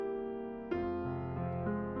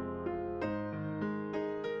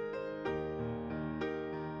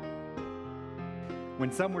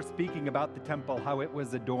When some were speaking about the temple, how it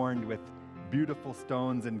was adorned with beautiful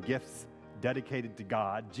stones and gifts dedicated to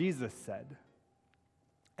God, Jesus said,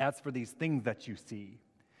 "As for these things that you see,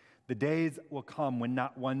 the days will come when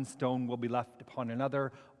not one stone will be left upon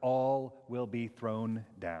another, all will be thrown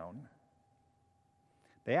down."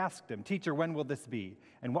 They asked him, "Teacher, when will this be?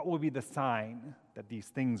 And what will be the sign that these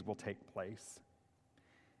things will take place?"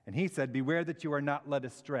 And he said, "Beware that you are not led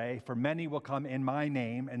astray, for many will come in my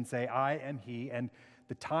name and say, 'I am he,' and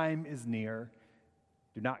the time is near.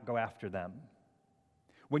 Do not go after them.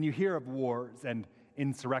 When you hear of wars and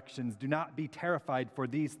insurrections, do not be terrified, for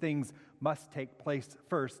these things must take place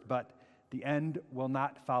first, but the end will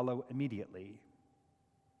not follow immediately."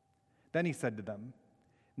 Then he said to them,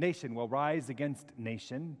 "Nation will rise against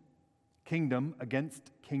nation, kingdom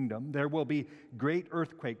against kingdom. There will be great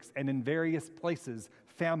earthquakes, and in various places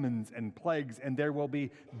famines and plagues, and there will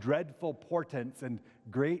be dreadful portents and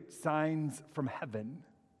great signs from heaven.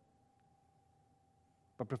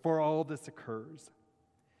 But before all this occurs,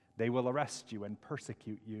 they will arrest you and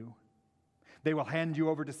persecute you. They will hand you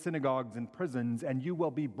over to synagogues and prisons, and you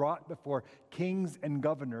will be brought before kings and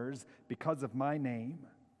governors because of my name.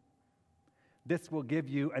 This will give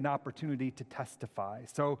you an opportunity to testify.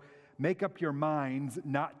 So make up your minds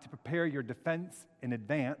not to prepare your defense in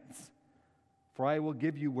advance, for I will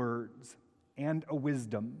give you words and a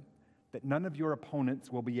wisdom that none of your opponents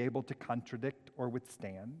will be able to contradict or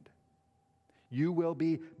withstand. You will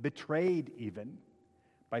be betrayed even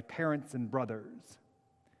by parents and brothers,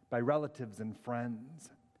 by relatives and friends,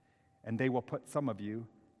 and they will put some of you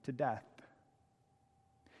to death.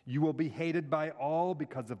 You will be hated by all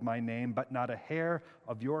because of my name, but not a hair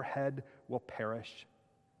of your head will perish.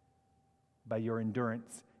 By your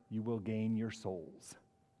endurance, you will gain your souls."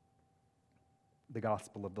 The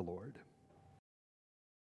Gospel of the Lord.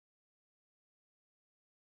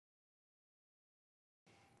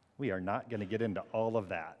 We are not going to get into all of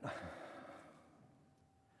that.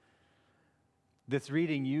 This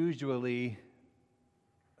reading usually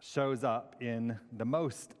shows up in the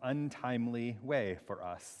most untimely way for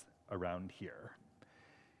us around here.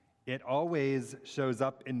 It always shows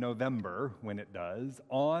up in November when it does,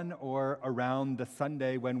 on or around the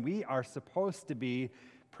Sunday when we are supposed to be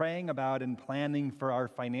praying about and planning for our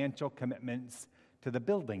financial commitments to the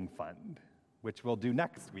building fund, which we'll do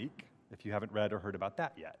next week if you haven't read or heard about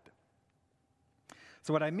that yet.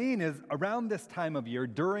 So what I mean is, around this time of year,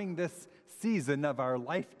 during this season of our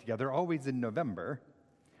life together, always in November,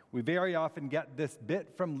 we very often get this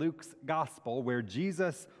bit from Luke's gospel where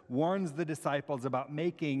Jesus warns the disciples about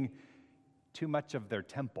making too much of their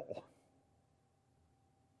temple.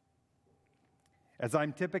 As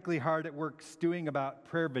I'm typically hard at work stewing about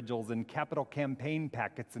prayer vigils and capital campaign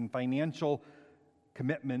packets and financial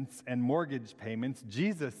commitments and mortgage payments,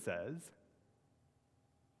 Jesus says,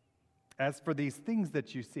 "As for these things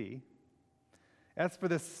that you see, as for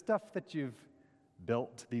this stuff that you've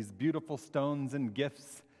built, these beautiful stones and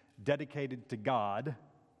gifts dedicated to God,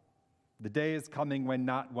 the day is coming when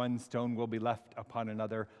not one stone will be left upon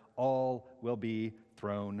another, all will be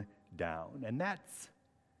thrown down." And that's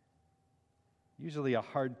usually a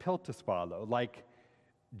hard pill to swallow, like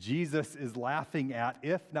Jesus is laughing at,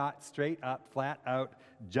 if not straight up, flat out,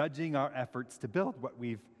 judging our efforts to build what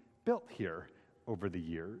we've built here over the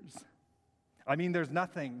years. I mean, there's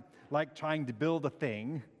nothing like trying to build a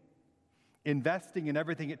thing, investing in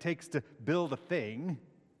everything it takes to build a thing,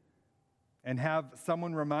 and have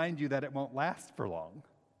someone remind you that it won't last for long.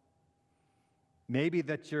 Maybe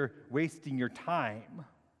that you're wasting your time.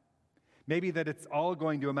 Maybe that it's all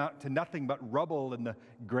going to amount to nothing but rubble in the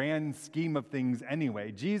grand scheme of things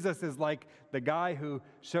anyway. Jesus is like the guy who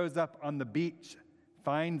shows up on the beach,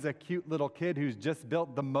 finds a cute little kid who's just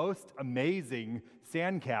built the most amazing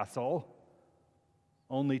sandcastle,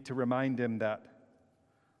 only to remind him that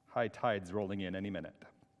high tide's rolling in any minute.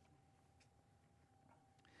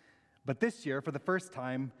 But this year, for the first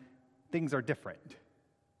time, things are different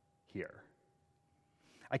here.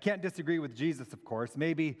 I can't disagree with Jesus, of course,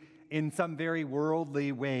 maybe in some very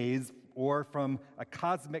worldly ways or from a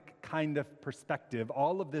cosmic kind of perspective.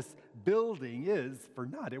 All of this building is for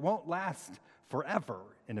naught. It won't last forever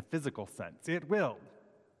in a physical sense. It will,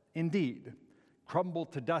 indeed, crumble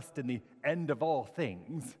to dust in the end of all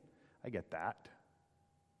things. I get that.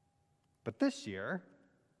 But this year,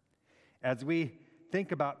 as we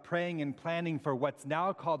think about praying and planning for what's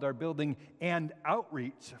now called our Building and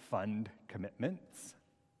Outreach Fund commitments,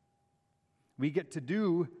 we get to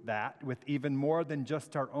do that with even more than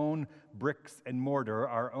just our own bricks and mortar,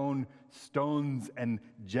 our own stones and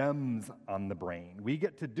gems on the brain. We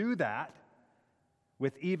get to do that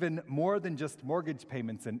with even more than just mortgage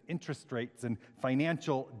payments and interest rates and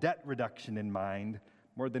financial debt reduction in mind,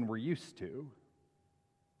 more than we're used to.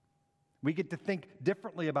 We get to think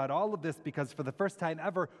differently about all of this because for the first time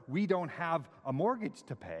ever, we don't have a mortgage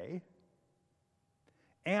to pay.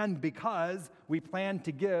 And because we plan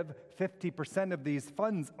to give 50% of these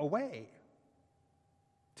funds away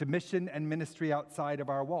to mission and ministry outside of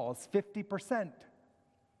our walls, 50%.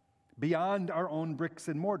 Beyond our own bricks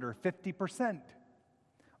and mortar, 50%.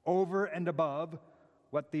 Over and above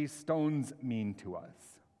what these stones mean to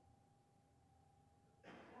us.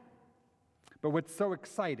 But what's so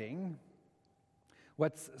exciting,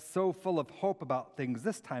 what's so full of hope about things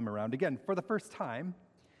this time around, again, for the first time,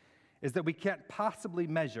 is that we can't possibly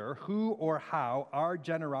measure who or how our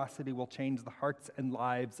generosity will change the hearts and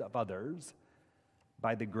lives of others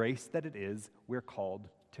by the grace that it is we're called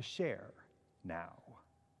to share now.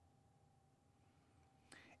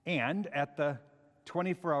 And at the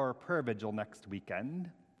 24-hour prayer vigil next weekend,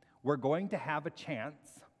 we're going to have a chance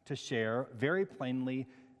to share very plainly,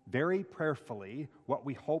 very prayerfully, what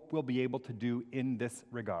we hope we'll be able to do in this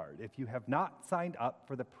regard. If you have not signed up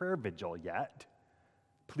for the prayer vigil yet,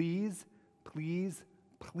 please, please,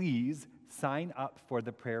 please sign up for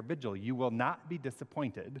the prayer vigil. You will not be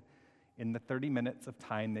disappointed in the 30 minutes of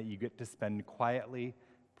time that you get to spend quietly,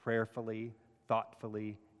 prayerfully,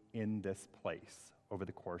 thoughtfully in this place over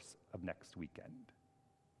the course of next weekend.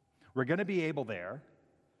 We're going to be able there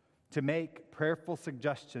to make prayerful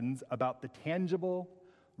suggestions about the tangible,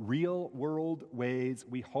 real-world ways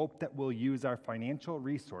we hope that we'll use our financial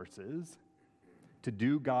resources to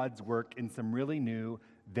do God's work in some really new,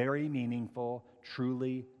 very meaningful,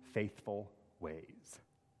 truly faithful ways.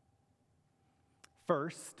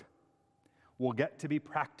 First, we'll get to be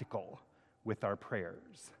practical with our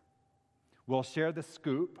prayers. We'll share the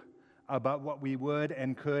scoop about what we would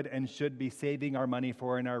and could and should be saving our money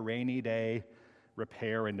for in our rainy day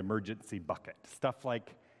repair and emergency bucket. Stuff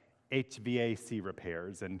like HVAC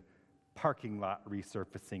repairs and parking lot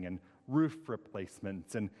resurfacing and roof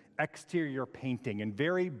replacements and exterior painting and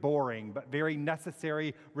very boring but very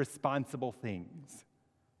necessary, responsible things.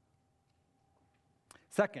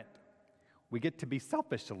 Second, we get to be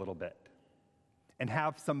selfish a little bit and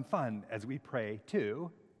have some fun as we pray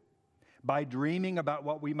too, by dreaming about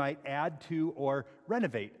what we might add to or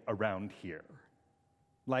renovate around here,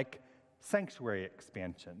 like sanctuary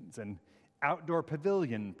expansions and outdoor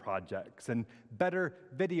pavilion projects and better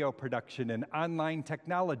video production and online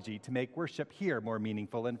technology to make worship here more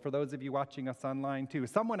meaningful, and for those of you watching us online too.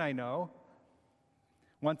 Someone I know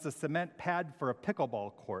wants a cement pad for a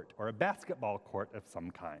pickleball court or a basketball court of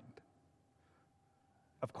some kind.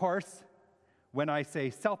 Of course, when I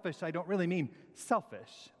say selfish, I don't really mean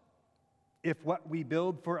selfish. If what we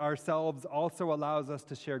build for ourselves also allows us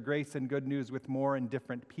to share grace and good news with more and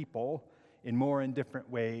different people in more and different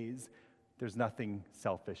ways, there's nothing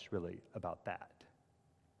selfish really about that.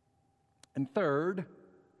 And third,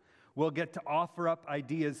 we'll get to offer up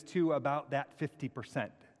ideas too about that 50%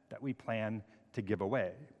 that we plan to give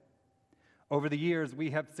away. Over the years, we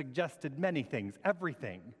have suggested many things,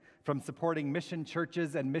 everything from supporting mission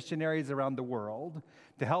churches and missionaries around the world,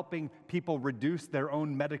 to helping people reduce their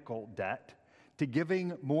own medical debt, to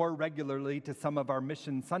giving more regularly to some of our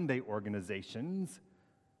Mission Sunday organizations.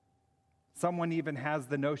 Someone even has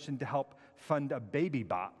the notion to help fund a baby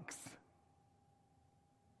box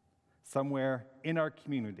somewhere in our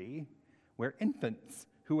community where infants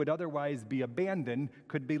who would otherwise be abandoned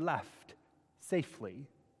could be left safely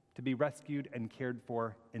to be rescued and cared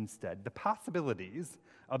for instead. The possibilities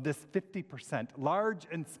of this 50%, large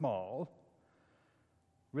and small,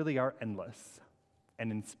 really are endless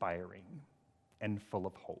and inspiring and full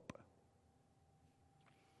of hope.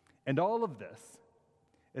 And all of this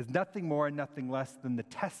is nothing more and nothing less than the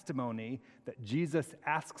testimony that Jesus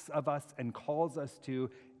asks of us and calls us to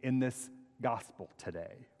in this gospel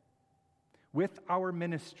today. With our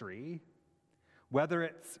ministry, whether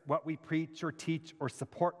it's what we preach or teach or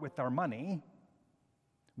support with our money,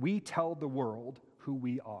 we tell the world who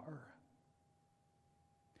we are.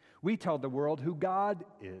 We tell the world who God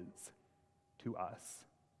is to us.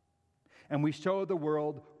 And we show the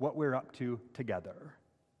world what we're up to together.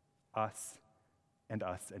 Us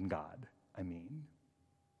and God, I mean.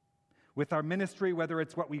 With our ministry, whether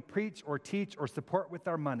it's what we preach or teach or support with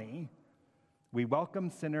our money, we welcome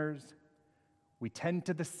sinners, we tend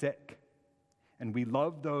to the sick, and we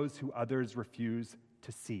love those who others refuse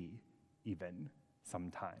to see, even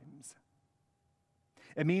sometimes.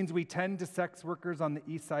 It means we tend to sex workers on the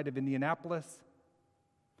east side of Indianapolis.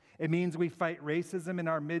 It means we fight racism in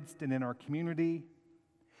our midst and in our community.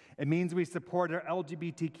 It means we support our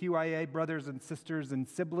LGBTQIA brothers and sisters and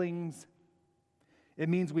siblings. It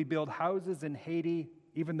means we build houses in Haiti,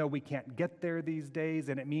 even though we can't get there these days.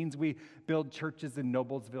 And it means we build churches in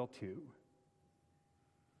Noblesville, too.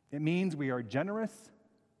 It means we are generous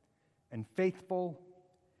and faithful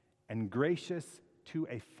and gracious to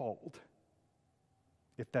a fault,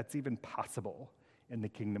 if that's even possible in the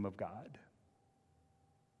kingdom of God.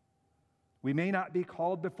 We may not be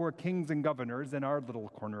called before kings and governors in our little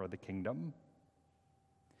corner of the kingdom.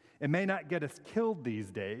 It may not get us killed these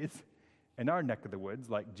days in our neck of the woods,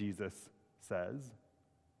 like Jesus says.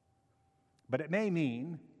 But it may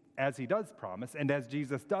mean, as he does promise, and as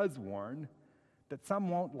Jesus does warn, that some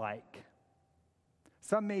won't like.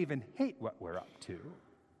 Some may even hate what we're up to.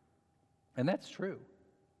 And that's true.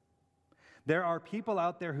 There are people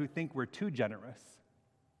out there who think we're too generous,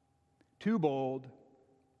 too bold,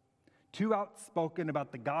 too outspoken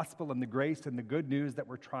about the gospel and the grace and the good news that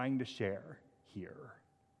we're trying to share here.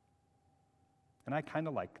 And I kind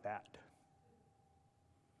of like that.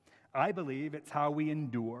 I believe it's how we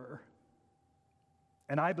endure.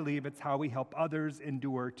 And I believe it's how we help others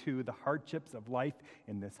endure too the hardships of life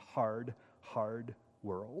in this hard, hard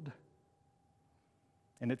world.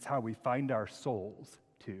 And it's how we find our souls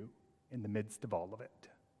too in the midst of all of it.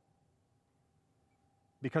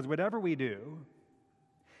 Because whatever we do,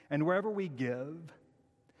 and wherever we give,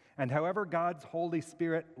 and however God's Holy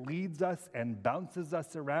Spirit leads us and bounces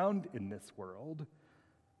us around in this world,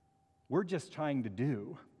 we're just trying to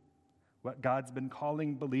do what God's been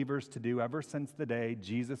calling believers to do ever since the day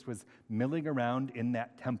Jesus was milling around in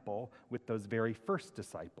that temple with those very first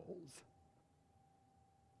disciples,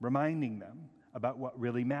 reminding them about what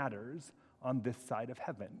really matters on this side of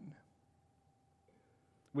heaven,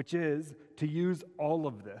 which is to use all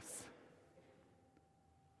of this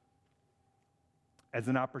as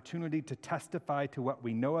an opportunity to testify to what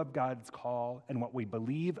we know of God's call and what we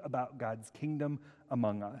believe about God's kingdom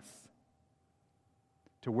among us,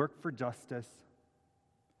 to work for justice,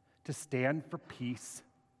 to stand for peace,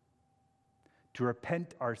 to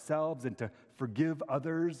repent ourselves and to forgive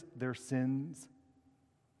others their sins,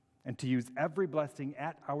 and to use every blessing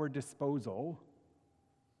at our disposal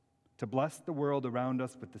to bless the world around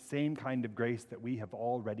us with the same kind of grace that we have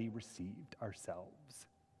already received ourselves.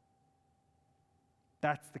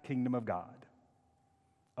 That's the kingdom of God,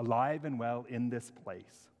 alive and well in this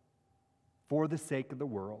place, for the sake of the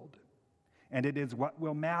world. And it is what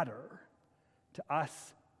will matter to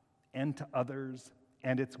us and to others,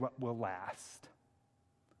 and it's what will last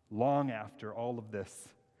long after all of this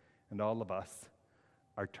and all of us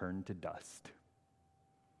are turned to dust.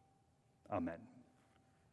 Amen.